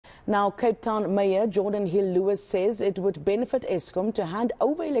Now, Cape Town Mayor Geordin Hill-Lewis says it would benefit Eskom to hand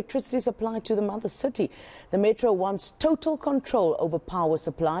over electricity supply to the mother city. The Metro wants total control over power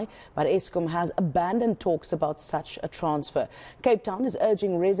supply, but Eskom has abandoned talks about such a transfer. Cape Town is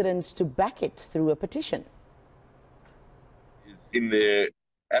urging residents to back it through a petition. In their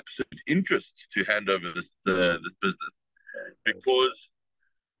absolute interests to hand over this business, because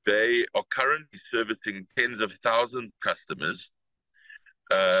they are currently servicing tens of thousands of customers.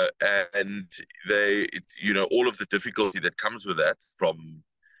 And all of the difficulty that comes with that, from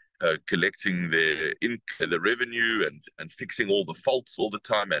collecting the revenue and fixing all the faults all the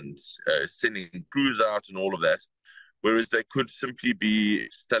time and sending crews out and all of that, whereas they could simply be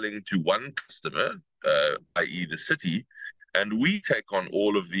selling to one customer, i.e. the city, and we take on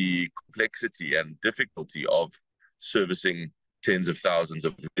all of the complexity and difficulty of servicing tens of thousands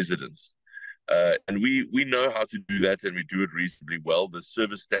of residents. And we know how to do that, and we do it reasonably well. The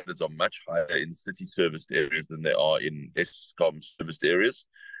service standards are much higher in city-serviced areas than they are in Eskom-serviced areas.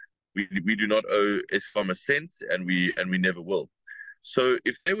 We do not owe Eskom a cent, and we never will. So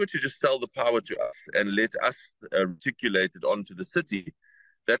if they were to just sell the power to us and let us articulate it onto the city,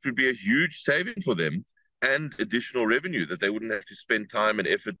 that would be a huge saving for them and additional revenue that they wouldn't have to spend time and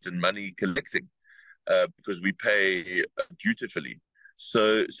effort and money collecting, because we pay dutifully.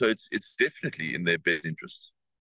 So it's definitely in their best interests.